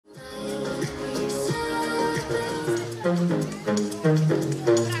When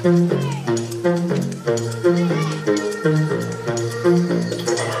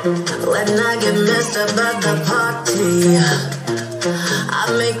I get messed up at the party,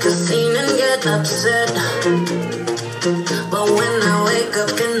 I make a scene and get upset. But when I wake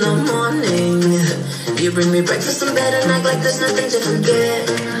up in the morning, you bring me breakfast in bed and act like there's nothing to forget.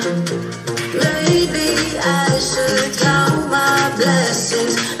 Maybe I should count my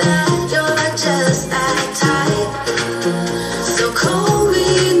blessings that you're just that type. So call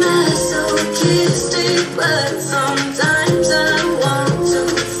me masochistic, but sometimes I want to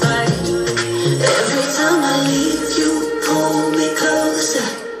fight. Every time I leave, you pull me closer.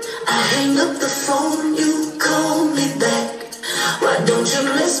 I hang up the phone, you call me back. Why don't you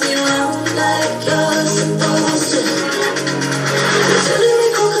mess me around like you're supposed to? You're telling me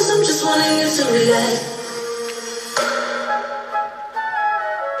cool cause I'm just wanting you to react.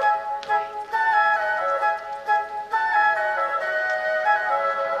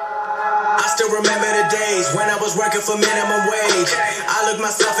 I still remember the days when I was working for minimum wage. I looked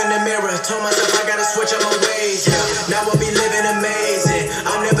myself in the mirror, told myself I gotta switch up my ways. Now I'll be living amazing,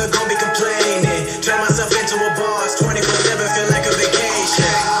 I'm never gonna be complaining. Turn myself into a boss, 24/7 feel like a vacation.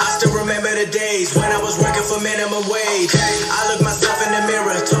 I still remember the days when I was working for minimum wage. I looked myself in the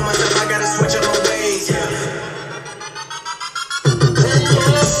mirror, told myself I gotta switch up my ways.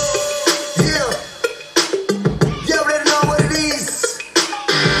 You already know what it is.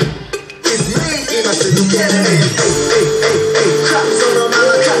 It's me. You get it. Hey. Crap, so no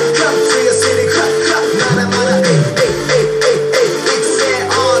mama, crap, to your city, crap, nana, hey. It's there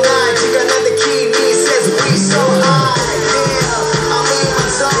all night. You got another key, me says we so high. Yeah, I'm in my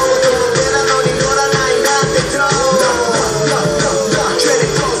zone. Then I know you know that I ain't got the dough.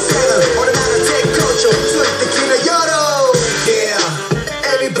 24/7, on another take control. Swing the killer yoro.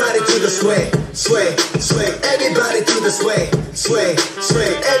 Yeah, everybody do the sway. Everybody do the sway.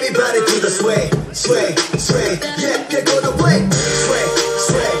 Everybody do the sway. Yeah, get go the way. Sway.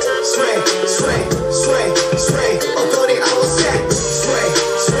 Authority, I will say. Sway.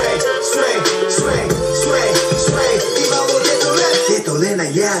今もゲトレ。手取れな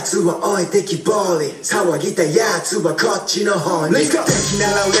いやつは置いてきぼり。騒ぎたやつはこっちの方に。敵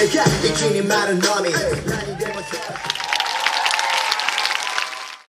なら俺が一気に丸のみ。